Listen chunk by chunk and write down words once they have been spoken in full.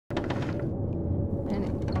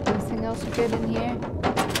Anything else good in here?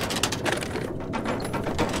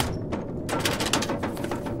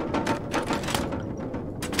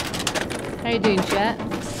 How you doing, chat?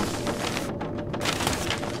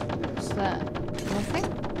 What's that? Nothing?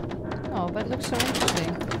 Oh, but it looks so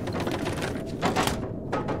interesting.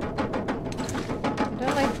 I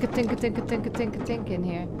don't like ka-tink in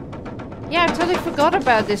here. Yeah, I totally forgot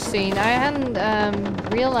about this scene. I hadn't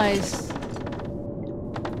realized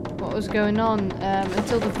what was going on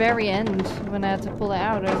until the very end when I had to pull it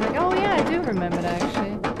out. I was like, oh yeah, I do remember that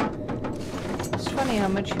actually. It's funny how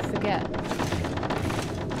much you forget.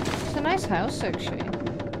 It's a nice house actually.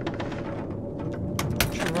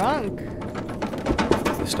 Trunk.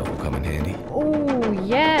 This stuff will come in handy. Oh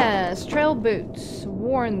yes, trail boots.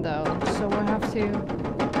 Worn though, so we'll have to.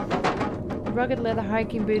 Rugged leather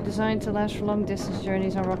hiking boot designed to last for long distance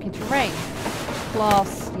journeys on rocky terrain.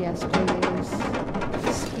 Cloth, yes please.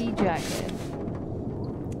 Ski jacket.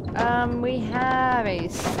 We have a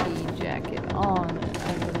ski jacket on,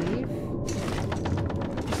 I believe.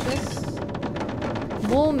 What's this?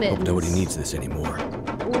 Wool mittens. Hope nobody needs this anymore.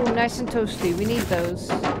 Ooh, nice and toasty. We need those.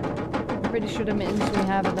 I'm pretty sure the mittens we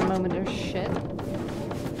have at the moment are shit.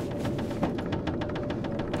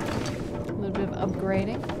 A little bit of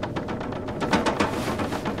upgrading.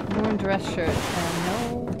 Worn dress shirt.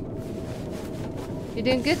 No. You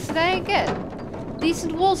doing good today? Good.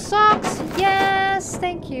 Decent wool socks. Yes,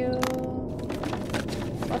 thank you.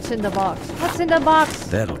 What's in the box? What's in the box?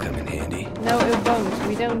 That'll come in handy. No, it won't.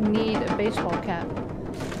 We don't need a baseball cap.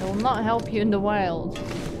 It will not help you in the wild.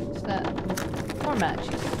 What's that? More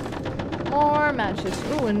matches. More matches.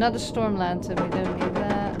 Ooh, another storm lantern. We don't need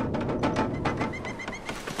that.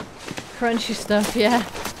 Crunchy stuff, yeah.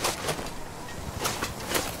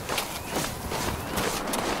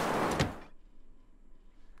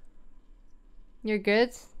 You're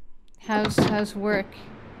good? How's work?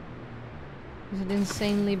 Is it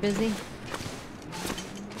insanely busy?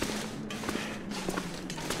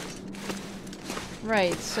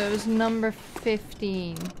 Right, so it was number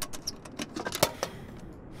 15.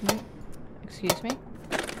 Excuse me.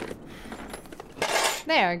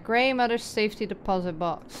 There, Grey Mother's safety deposit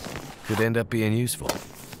box. Could end up being useful.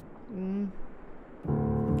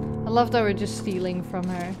 I love that we're just stealing from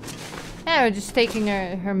her. Yeah, we're just taking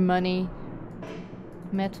her money.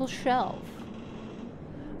 Metal shelf.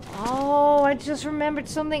 Oh, I just remembered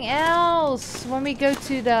something else. When we go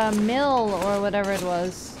to the mill or whatever it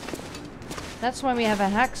was. That's when we have a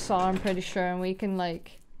hacksaw, I'm pretty sure, and we can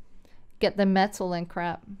like get the metal and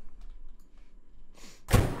crap.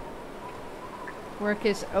 Work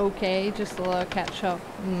is okay, just a little catch up.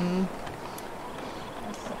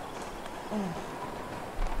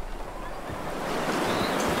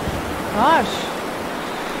 Gosh.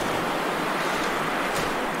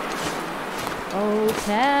 Oh,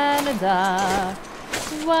 Canada,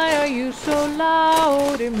 why are you so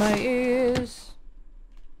loud in my ears?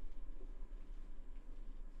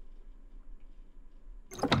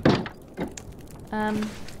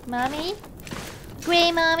 Mommy?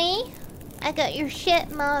 Gray Mommy? I got your shit,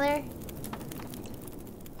 Mother.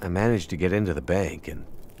 I managed to get into the bank and...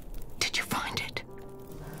 Did you find it?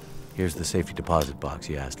 Here's the safety deposit box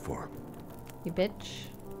you asked for. You bitch.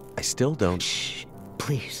 I still don't... Shh,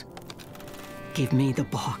 please. Give me the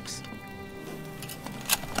box.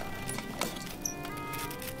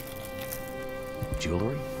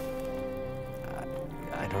 Jewelry?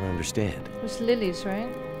 I don't understand. It was Lily's, right?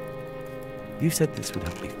 You said this would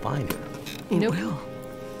help me find her. It Nope. will.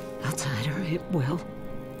 I'll tell her it will.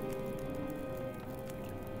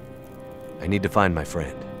 I need to find my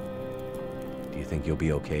friend. Do you think you'll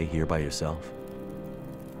be okay here by yourself?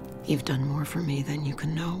 You've done more for me than you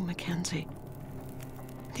can know, Mackenzie.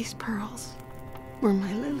 These pearls were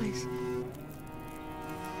my lilies.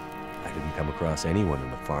 I didn't come across anyone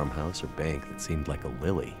in the farmhouse or bank that seemed like a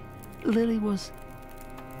Lily. Lily was...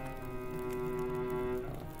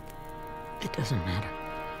 It doesn't matter.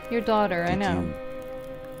 Your daughter, I know. Did you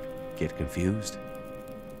get confused?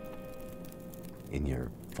 In your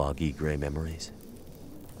foggy gray memories?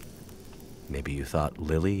 Maybe you thought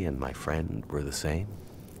Lily and my friend were the same?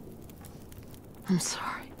 I'm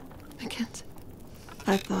sorry, Mackenzie.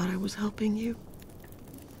 I thought I was helping you.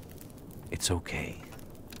 It's okay.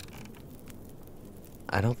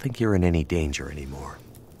 I don't think you're in any danger anymore.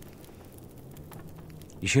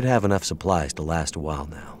 You should have enough supplies to last a while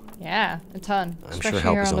now. Yeah, a ton. I'm Especially sure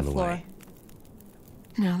help here is on on the the floor. way.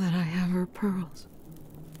 Now that I have her pearls.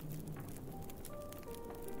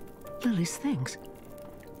 Lily's things.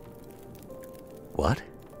 What?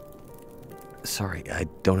 Sorry, I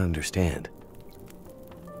don't understand.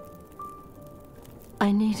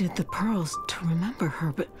 I needed the pearls to remember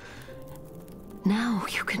her, but Now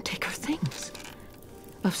you can take her things.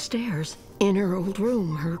 Upstairs, in her old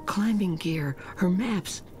room, her climbing gear, her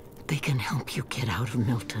maps. They can help you get out of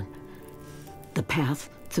Milton. The path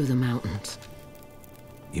through the mountains.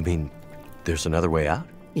 You mean there's another way out?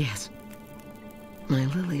 Yes. My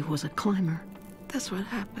Lily was a climber. That's what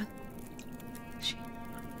happened. She...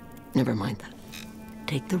 Never mind that.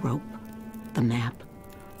 Take the rope, the map,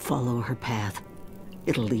 follow her path.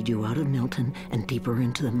 It'll lead you out of Milton and deeper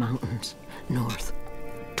into the mountains, north,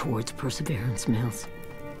 towards Perseverance Mills.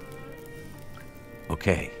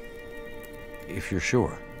 Okay. If you're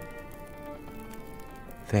sure.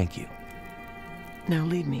 Thank you. Now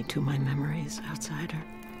lead me to my memories, outsider.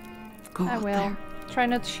 Go I out will. there Try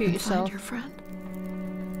not to shoot and yourself. find your friend.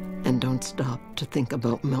 And don't stop to think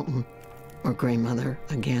about Milton or Grey Mother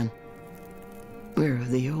again. We're of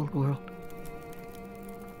the old world.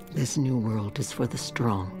 This new world is for the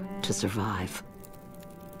strong to survive.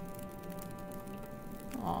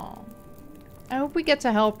 Aw. I hope we get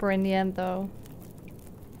to help her in the end, though.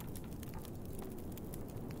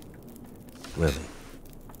 Lily.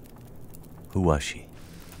 Who was she?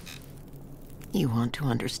 You want to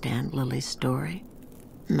understand Lily's story?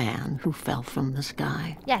 Man who fell from the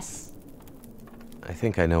sky. Yes. I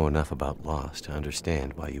think I know enough about Lost to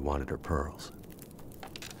understand why you wanted her pearls.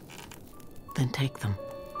 Then take them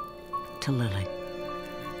to Lily.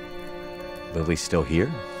 Lily's still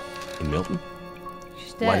here? In Milton?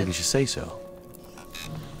 She's dead. Why didn't you say so?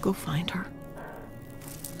 Go find her.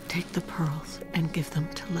 Take the pearls and give them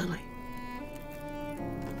to Lily.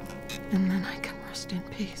 And then I can rest in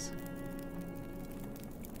peace.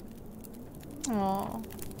 Aww.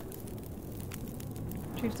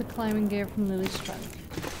 Retrieve the climbing gear from Lily's trunk.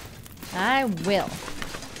 I will.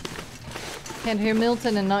 Can't hear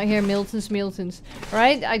Milton and not hear Milton's.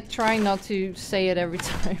 Right? I try not to say it every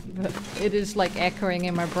time, but it is like echoing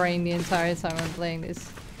in my brain the entire time I'm playing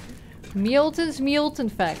this. Milton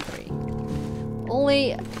Factory.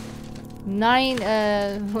 Only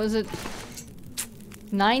was it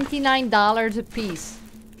 $99 a piece.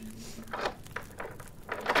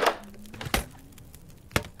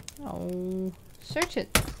 Oh, search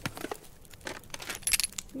it.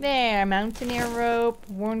 There, mountaineer rope,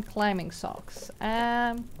 worn climbing socks.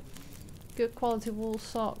 Good quality wool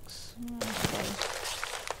socks. Okay.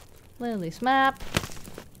 Lily's map.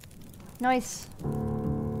 Nice.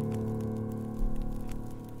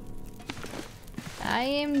 I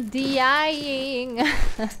am dying.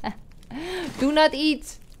 Do not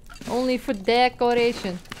eat. Only for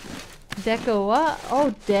decoration. Deco what?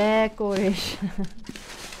 Oh, decoration.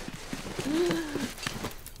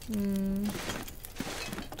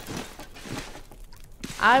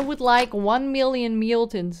 I would like 1 million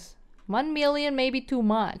Miltons. 1 million maybe too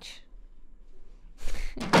much.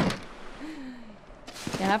 You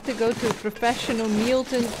have to go to a professional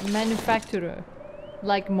Milton manufacturer.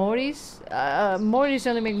 Like Morty's. Morty's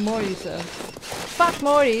only make Morty's though. Fuck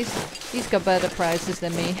Morty's. He's got better prices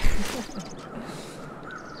than me.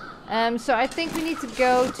 So I think we need to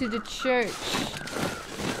go to the church.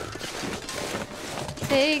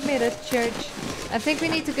 Take me to church. I think we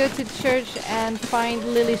need to go to church and find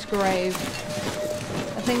Lily's grave.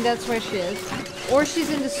 I think that's where she is. Or she's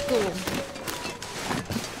in the school.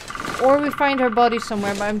 Or we find her body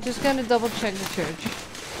somewhere, but I'm just gonna double check the church.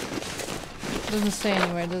 Doesn't say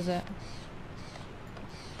anywhere, does it?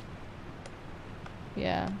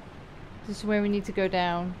 Yeah. This is where we need to go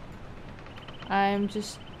down. I'm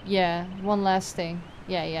just... yeah, one last thing.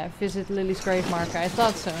 Yeah, visit Lily's grave marker. I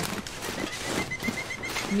thought so.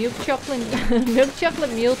 Milk chocolate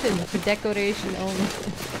Milton for decoration only.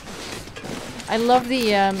 I love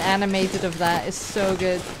the animated of that. It's so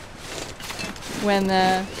good. When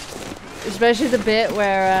especially the bit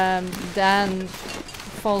where Dan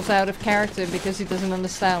falls out of character because he doesn't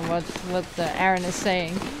understand what Aaron is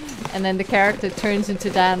saying, and then the character turns into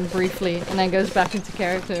Dan briefly and then goes back into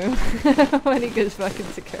character when he goes back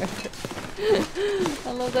into character.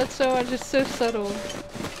 I love that so much. It's so subtle.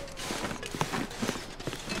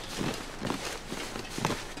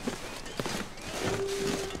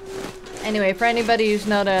 Anyway, for anybody who's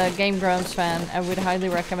not a Game Grumps fan, I would highly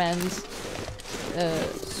recommend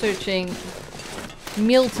searching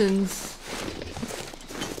Milton's.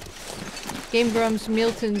 Game Grumps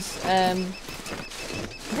Milton's, I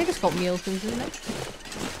think it's called Milton's, isn't it?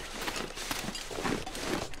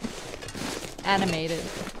 Animated.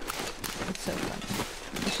 It's so fun.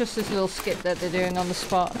 It's just this little skit that they're doing on the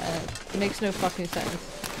spot, and it makes no fucking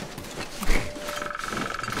sense.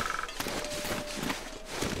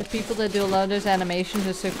 The people that do a lot of those animations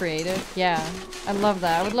are so creative. Yeah, I love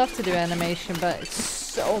that. I would love to do animation, but it's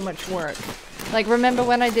so much work. Like, remember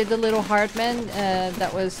when I did the little Heartman?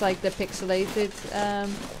 That was like the pixelated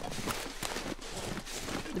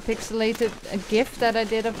GIF that I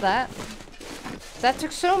did of that. That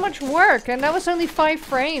took so much work, and that was only 5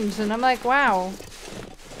 frames, and I'm like, wow.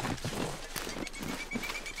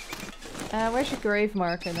 Where's your grave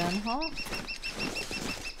marker then, huh?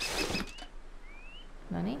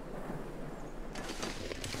 Nani?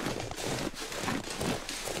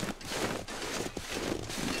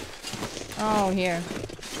 Oh, here.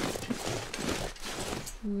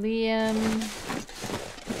 Liam,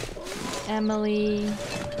 Emily,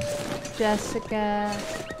 Jessica,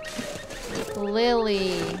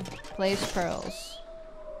 Lily plays pearls.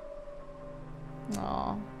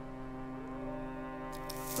 Aw.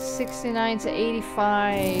 69 to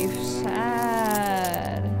 85.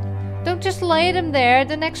 Sad. Don't just lay them there.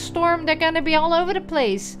 The next storm, they're gonna be all over the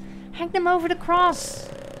place. Hang them over the cross.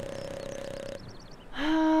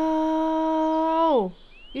 Oh,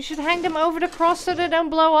 you should hang them over the cross so they don't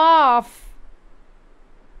blow off.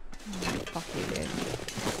 Oh, fuck you, dude.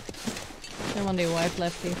 I wonder why I've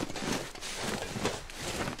left you.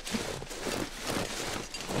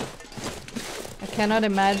 I cannot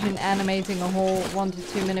imagine animating a whole 1 to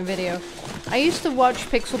 2 minute video. I used to watch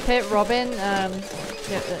Pixel Pit Robin,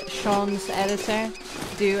 Sean's editor,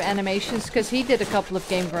 do animations because he did a couple of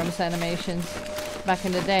Game Grumps animations back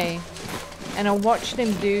in the day. And I watched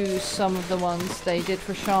him do some of the ones they did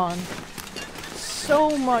for Sean.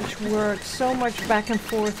 So much work, so much back and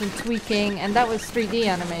forth and tweaking, and that was 3D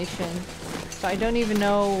animation. So I don't even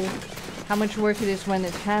know how much work it is when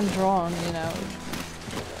it's hand-drawn, you know.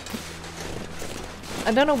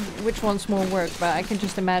 I don't know which one's more work, but I can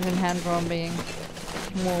just imagine hand-drawn being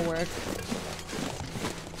more work.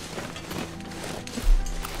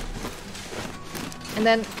 And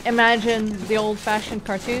then imagine the old-fashioned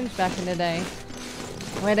cartoons back in the day,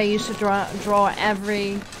 where they used to draw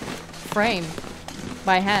every frame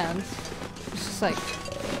by hand. It's just like,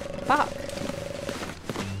 fuck.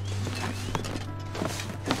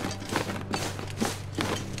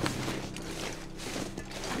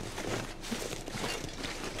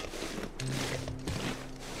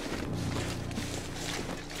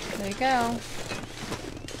 There you go.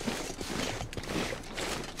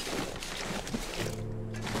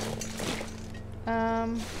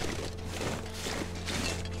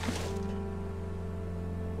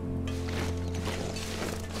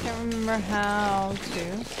 Can't remember how to.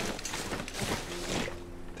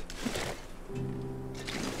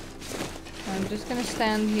 I'm just gonna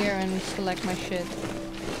stand here and select my shit. I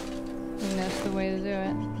think that's the way to do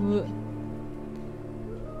it.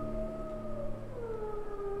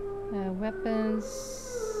 Weapons.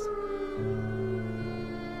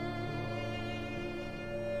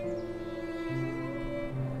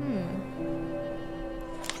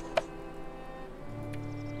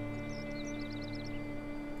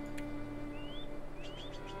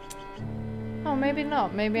 Oh, maybe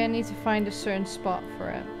not. Maybe I need to find a certain spot for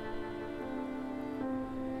it.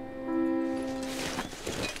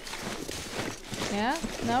 Yeah?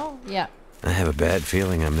 No? Yeah. I have a bad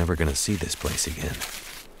feeling I'm never gonna see this place again.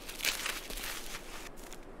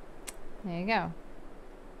 There you go.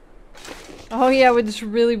 Oh yeah, with this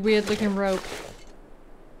really weird looking rope.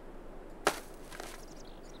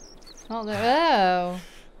 Oh, there. Oh.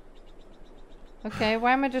 Okay,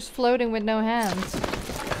 why am I just floating with no hands?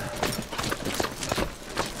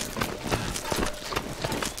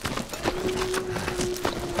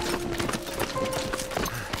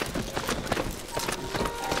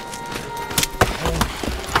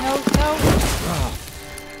 No, no. Oh,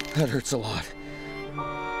 that hurts a lot.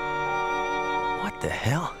 What the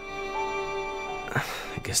hell?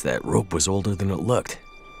 I guess that rope was older than it looked.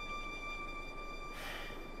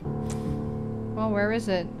 Well, where is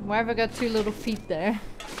it? Why have I got 2 little feet there?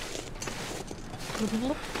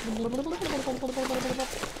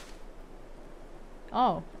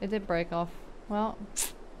 Oh, it did break off. Well.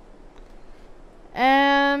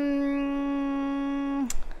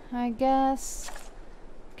 I guess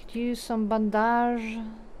could use some bandage.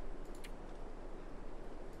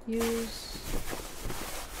 Use.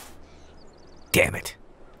 Damn it.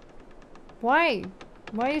 Why?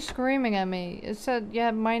 Why are you screaming at me? It said you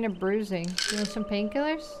have minor bruising. You want some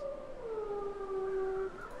painkillers?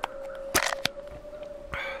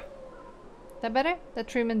 That better? That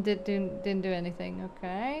treatment didn't do anything.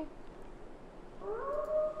 Okay.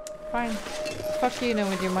 Fine. Fuck you then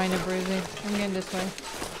with your minor bruising. I'm going this way.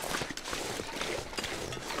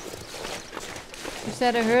 You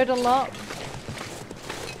said it hurt a lot.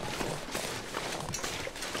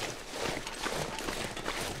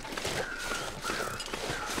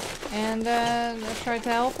 And I tried to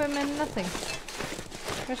help him and nothing.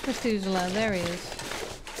 Where's Methuselah? There he is.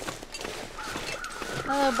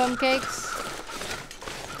 Hello, bumcakes.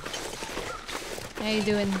 How you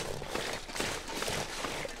doing?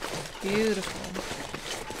 Beautiful.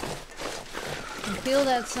 And feel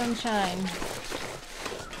that sunshine.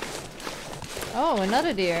 Oh,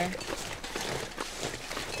 another deer.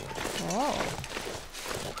 Oh.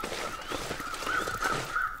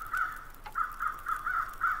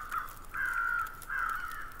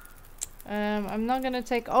 I'm not gonna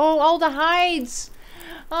take... Oh, all the hides!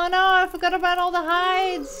 Oh no, I forgot about all the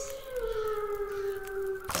hides!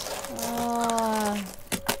 Oh.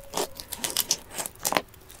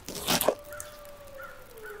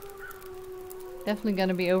 Definitely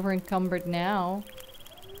gonna be over encumbered now.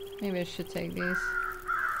 Maybe I should take these.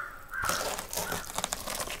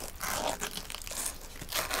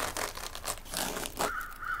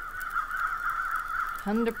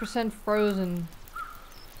 %100% frozen.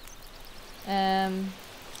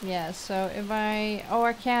 Yeah, so if I... Oh,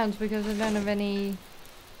 I can't because I don't have any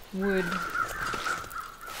wood.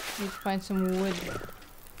 Need to find some wood.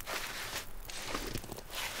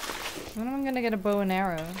 When am I gonna get a bow and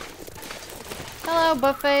arrow? Hello,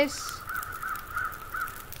 Buttface.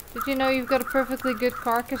 Did you know you've got a perfectly good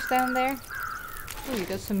carcass down there? Oh, you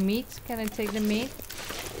got some meat. Can I take the meat?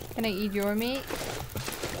 Can I eat your meat?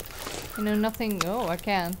 You know, nothing... Oh, I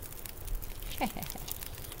can.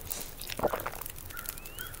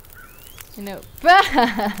 You know...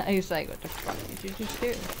 He's like, what the fuck did you just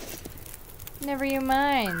do? Never you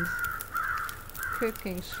mind.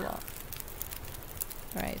 Cooking slot.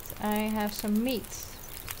 Right, I have some meat.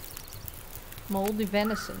 Moldy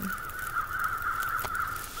venison.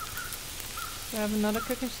 Do I have another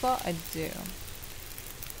cooking slot? I do.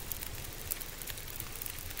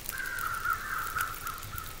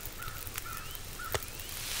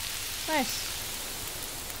 Nice.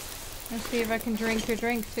 Let's see if I can drink your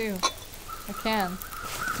drink too. I can.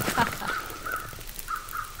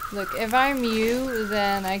 Look, if I'm you,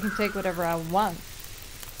 then I can take whatever I want.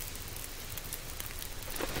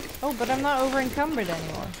 Oh, but I'm not over encumbered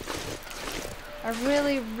anymore. I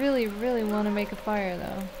really, really, really want to make a fire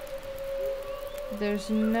though. There's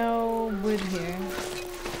no wood here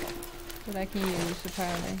that I can use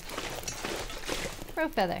apparently. Crow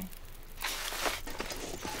feather.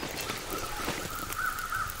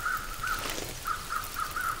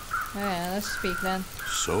 Oh yeah, let's speak then.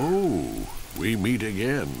 So, we meet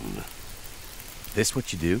again. This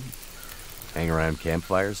what you do? Hang around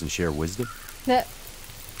campfires and share wisdom?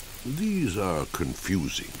 These are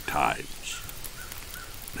confusing times.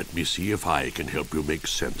 Let me see if I can help you make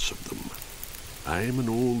sense of them. I am an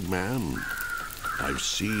old man. I've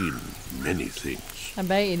seen many things. I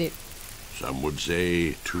bet you did. Some would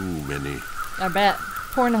say too many. I bet.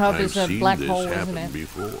 Pornhub is a black hole, I've isn't seen this happen it?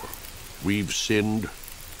 before. We've sinned.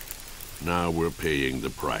 Now we're paying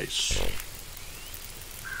the price.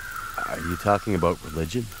 Are you talking about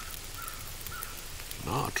religion?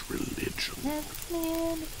 Not religion.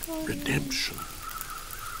 Redemption.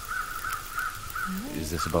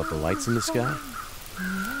 Is this about the lights in the sky?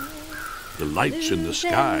 The lights in the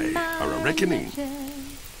sky are a reckoning.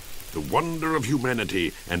 The wonder of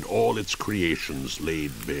humanity and all its creations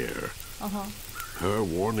laid bare. Her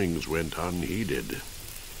warnings went unheeded.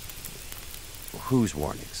 Whose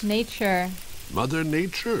warnings? Nature. Mother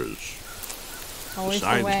Nature's. Always The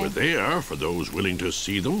signs the way. were there for those willing to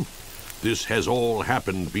see them. This has all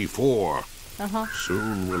happened before.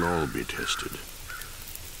 Soon we'll all be tested.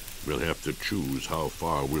 We'll have to choose how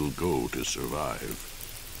far we'll go to survive.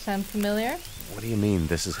 Sound familiar? What do you mean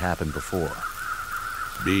this has happened before?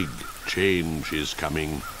 Big change is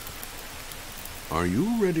coming. Are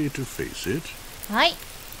you ready to face it? Hi.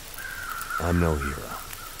 I'm no hero.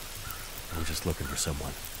 I'm just looking for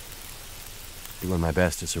someone. Doing my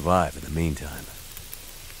best to survive in the meantime.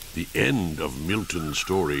 The end of Milton's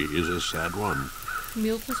story is a sad one.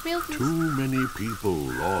 Milton's. Too many people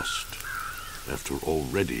lost after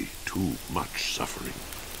already too much suffering.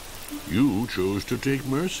 You chose to take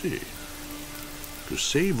mercy. To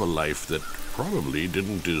save a life that probably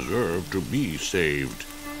didn't deserve to be saved.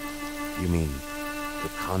 You mean the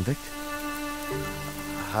convict?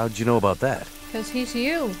 How'd you know about that? Because he's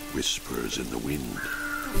you. Whispers in the wind.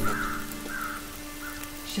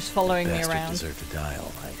 He's just following me Bastard around. deserved to die,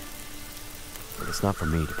 all right. But it's not for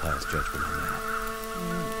me to pass judgment on that.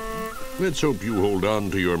 Let's hope you hold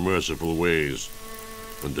on to your merciful ways,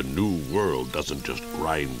 and the new world doesn't just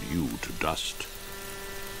grind you to dust.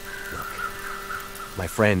 Look, my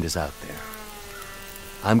friend is out there.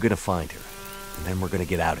 I'm gonna find her, and then we're gonna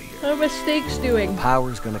get out of here. How are mistakes doing? The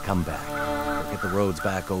power's gonna come back. get the roads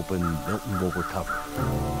back open, Milton will recover.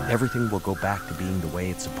 Everything will go back to being the way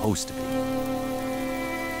it's supposed to be.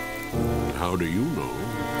 How do you know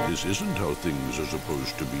this isn't how things are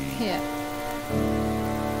supposed to be? Yeah.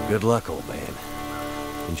 Good luck, old man.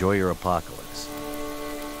 Enjoy your apocalypse.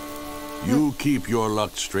 You keep your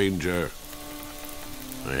luck, stranger.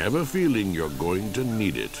 I have a feeling you're going to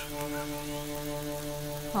need it.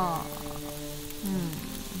 Huh.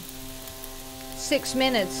 6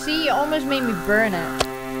 minutes. See, you almost made me burn it.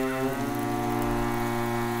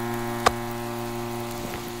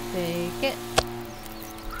 Take it.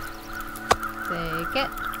 Take it.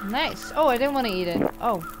 Nice. Oh, I didn't want to eat it.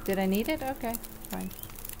 Oh, did I need it? Okay, fine.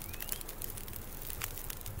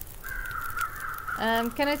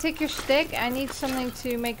 Can I take your stick? I need something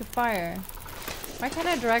to make a fire. Why can't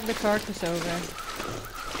I drag the carcass over?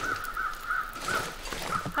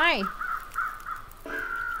 Hi.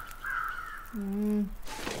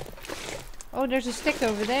 Oh, there's a stick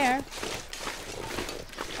over there.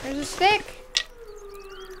 There's a stick.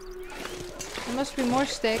 There must be more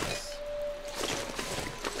sticks.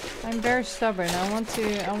 I'm very stubborn. I want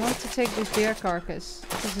to take this deer carcass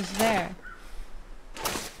because it's there.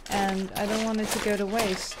 And I don't want it to go to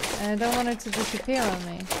waste. And I don't want it to disappear on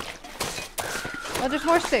me. Oh, there's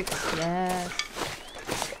more sticks. Yes.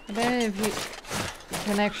 I don't know if you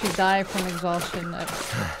can actually die from exhaustion. I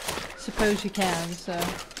suppose you can, so.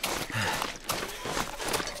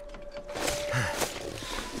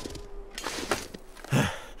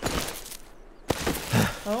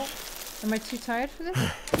 Oh, am I too tired for this?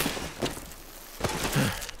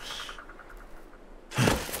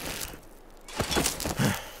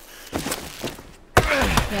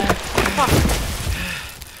 Yeah. Fuck.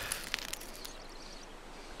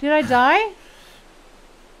 Did I die?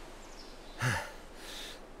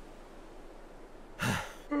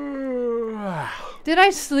 Did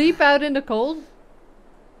I sleep out in the cold?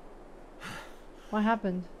 What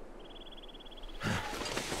happened?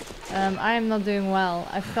 I am not doing well.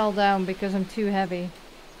 I fell down because I'm too heavy.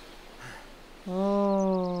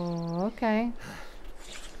 Oh, okay.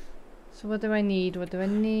 So what do I need? What do I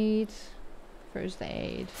need? First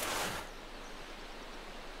aid.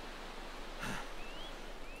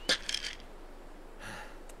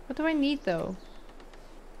 What do I need though?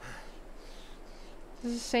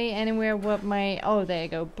 Does it say anywhere what my... Oh, there you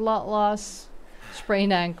go. Blood loss.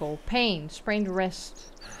 Sprained ankle. Pain. Sprained wrist.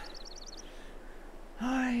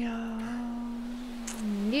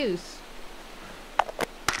 Use.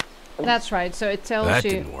 That's right. So it tells That you...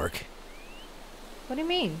 didn't work. What do you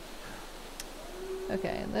mean?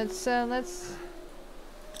 Okay, let's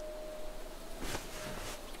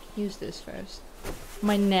use this first.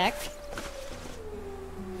 My neck.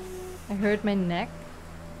 I hurt my neck.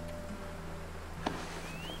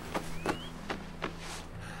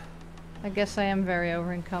 I guess I am very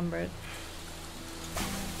over-encumbered.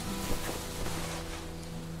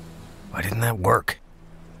 Why didn't that work?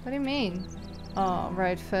 What do you mean? Oh,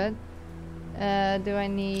 right foot. Do I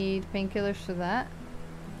need painkillers for that?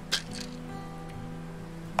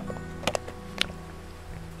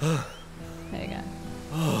 There you go.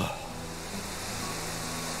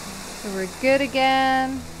 So we're good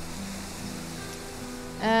again.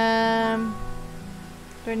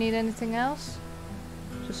 Do I need anything else?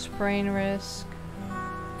 Just sprain risk.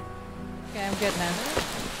 Okay, I'm good now.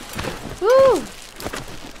 Woo!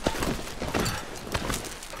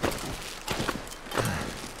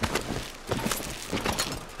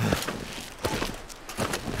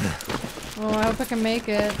 Oh, I hope I can make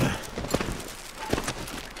it.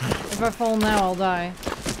 If I fall now, I'll die.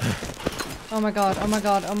 Oh my god, oh my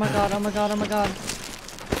god, oh my god, oh my god, oh my god.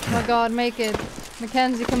 Oh my god, make it.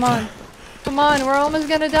 Mackenzie, come on. Come on, we're almost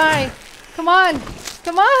gonna die. Come on!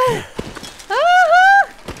 Come on! Ah!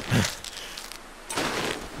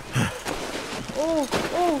 Oh,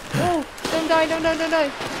 oh, oh! Don't die, don't die, don't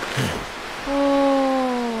die!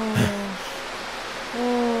 Oh.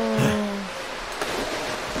 Oh.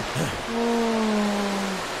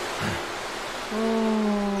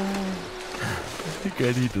 I think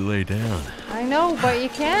I need to lay down. I know, but you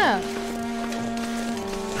can't.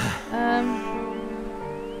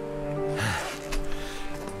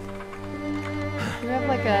 Do we have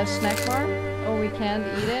like a snack bar? Oh, we can't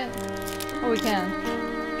eat it? Oh, we can.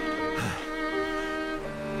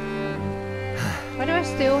 Why do I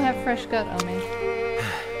still have fresh gut on me?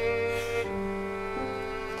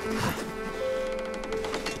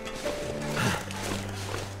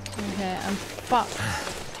 Okay, I'm fucked.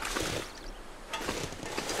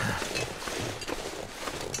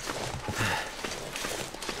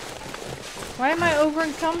 Why am I over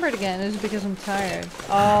encumbered again? Is it because I'm tired?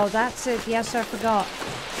 Oh, that's it. Yes, I forgot.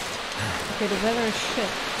 Okay, the weather is shit.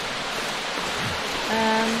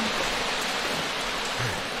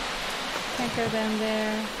 Can't go down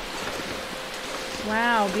there.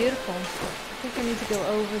 Wow, beautiful. I think I need to go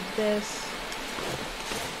over this.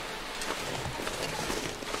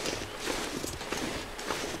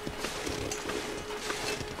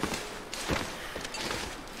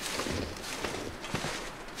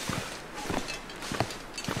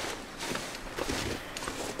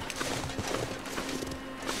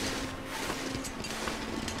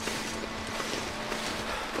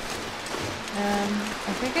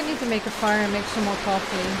 I think I need to make a fire and make some more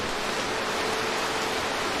coffee.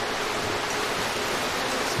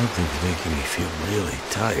 Something's making me feel really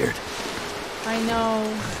tired. I know.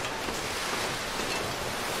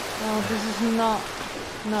 Well, this is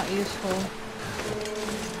not useful.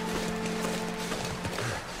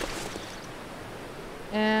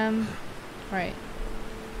 Right.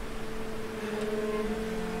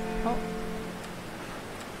 Oh.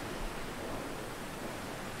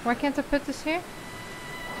 Why can't I put this here?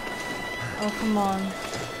 Oh, come on.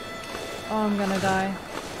 Oh, I'm gonna die.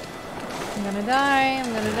 I'm gonna die.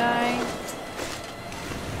 I'm gonna die.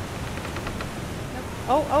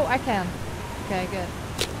 Nope. Oh, I can. Okay, good.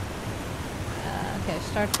 Okay,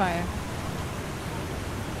 start fire.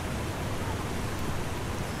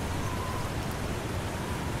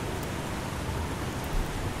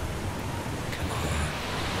 Come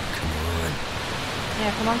on.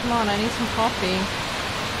 Yeah, come on. I need some coffee.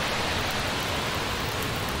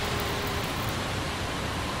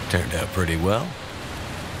 Turned out pretty well.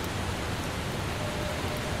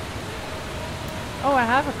 Oh, I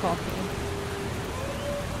have a coffee.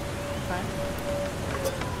 Okay.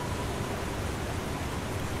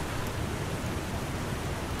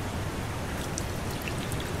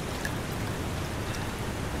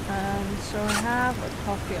 So I have a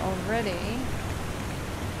coffee already.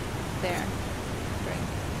 There. Drink.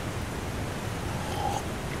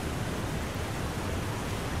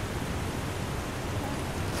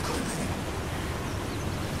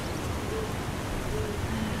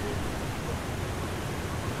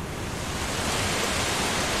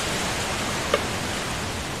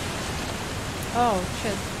 Oh,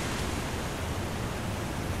 shit.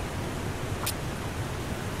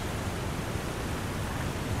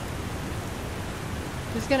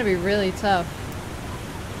 This is gonna be really tough.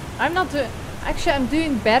 I'm not doing... Actually, I'm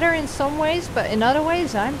doing better in some ways, but in other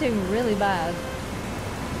ways, I'm doing really bad.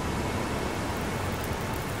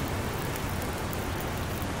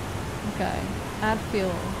 Okay. Add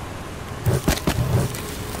fuel.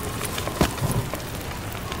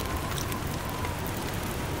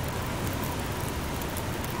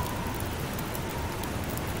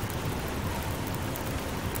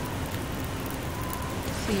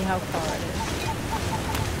 See how far it is.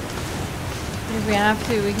 If we have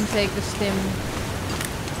to, we can take the stim.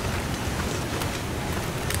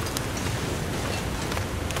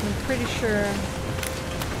 I'm pretty sure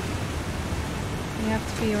we have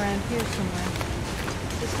to be around here somewhere.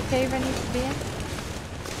 Is this the cave I need to be in?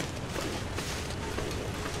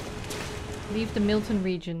 Leave the Milton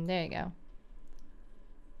region. There you go.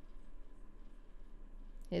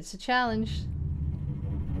 It's a challenge.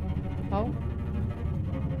 Oh.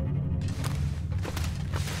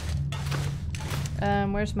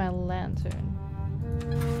 Where's my lantern?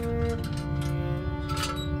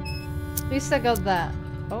 At least I got that.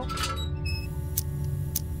 Oh.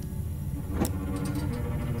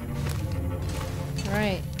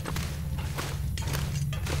 Right.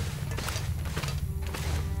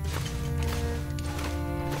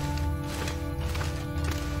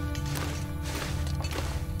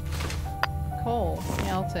 Coal.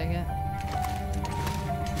 Yeah, I'll take it.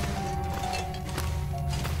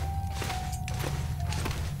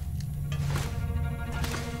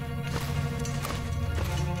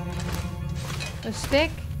 A stick?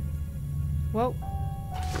 Whoa.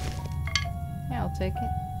 Yeah, I'll take it.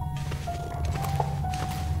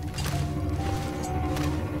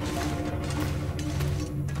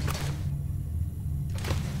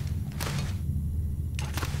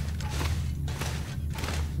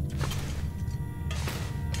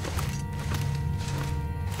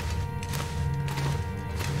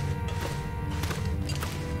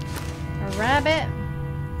 A rabbit?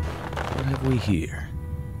 What have we here?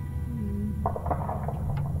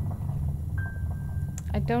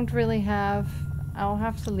 I don't really have... I'll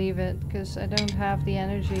have to leave it because I don't have the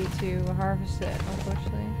energy to harvest it,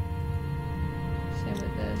 unfortunately. Same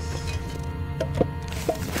with this.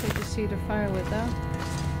 I'll take the cedar firewood though.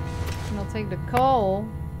 And I'll take the coal.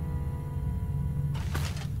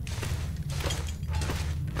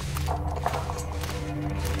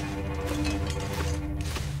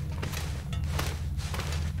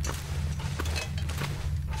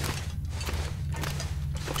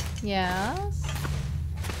 Yes.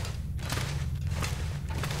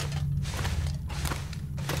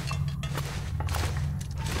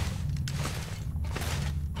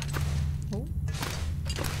 Oh.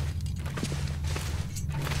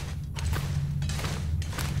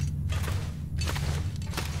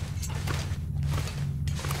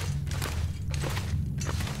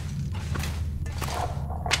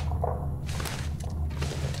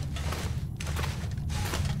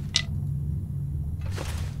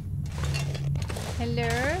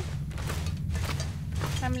 Hello?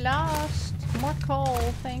 I'm lost. More coal,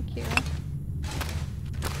 thank you.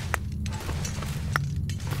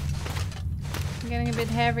 I'm getting a bit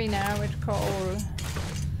heavy now with coal.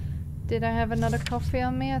 Did I have another coffee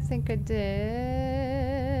on me? I think I did.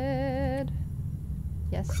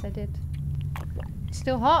 Yes, I did.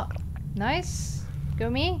 Still hot. Nice.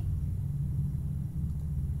 Go me.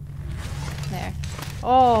 There.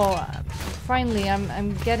 Oh, finally,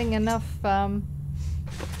 I'm getting enough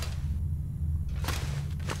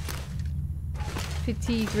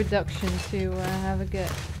fatigue reduction to have a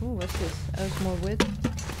good. Ooh, what's this? Oh, it's more wood.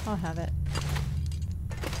 I'll have it.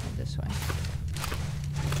 Go this way.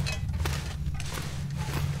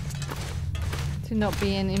 To not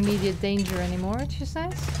be in immediate danger anymore, which is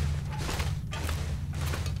nice.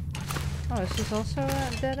 Oh, is this also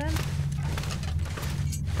a dead end?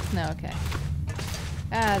 No, okay.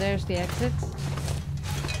 Ah, there's the exit.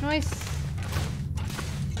 Nice.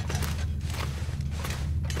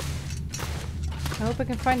 I hope I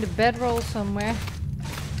can find a bedroll somewhere.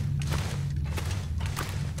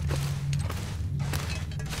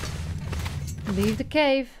 Leave the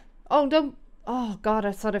cave. Oh, don't. Oh god,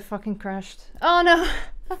 I thought it fucking crashed. Oh no.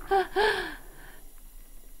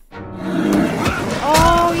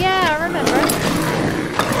 Oh yeah, I remember.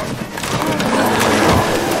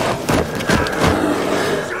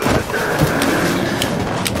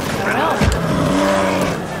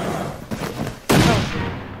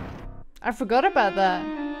 I forgot about that.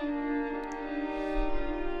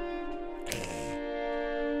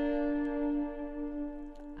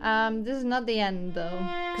 This is not the end though.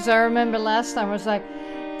 Because I remember last time I was like,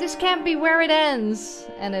 this can't be where it ends.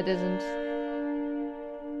 And it isn't.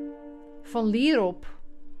 Van Lierop.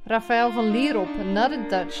 Raphael van Lierop, another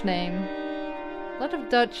Dutch name. A lot of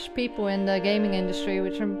Dutch people in the gaming industry,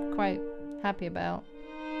 which I'm quite happy about.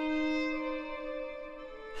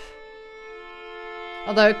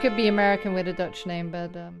 Although it could be American with a Dutch name,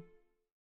 but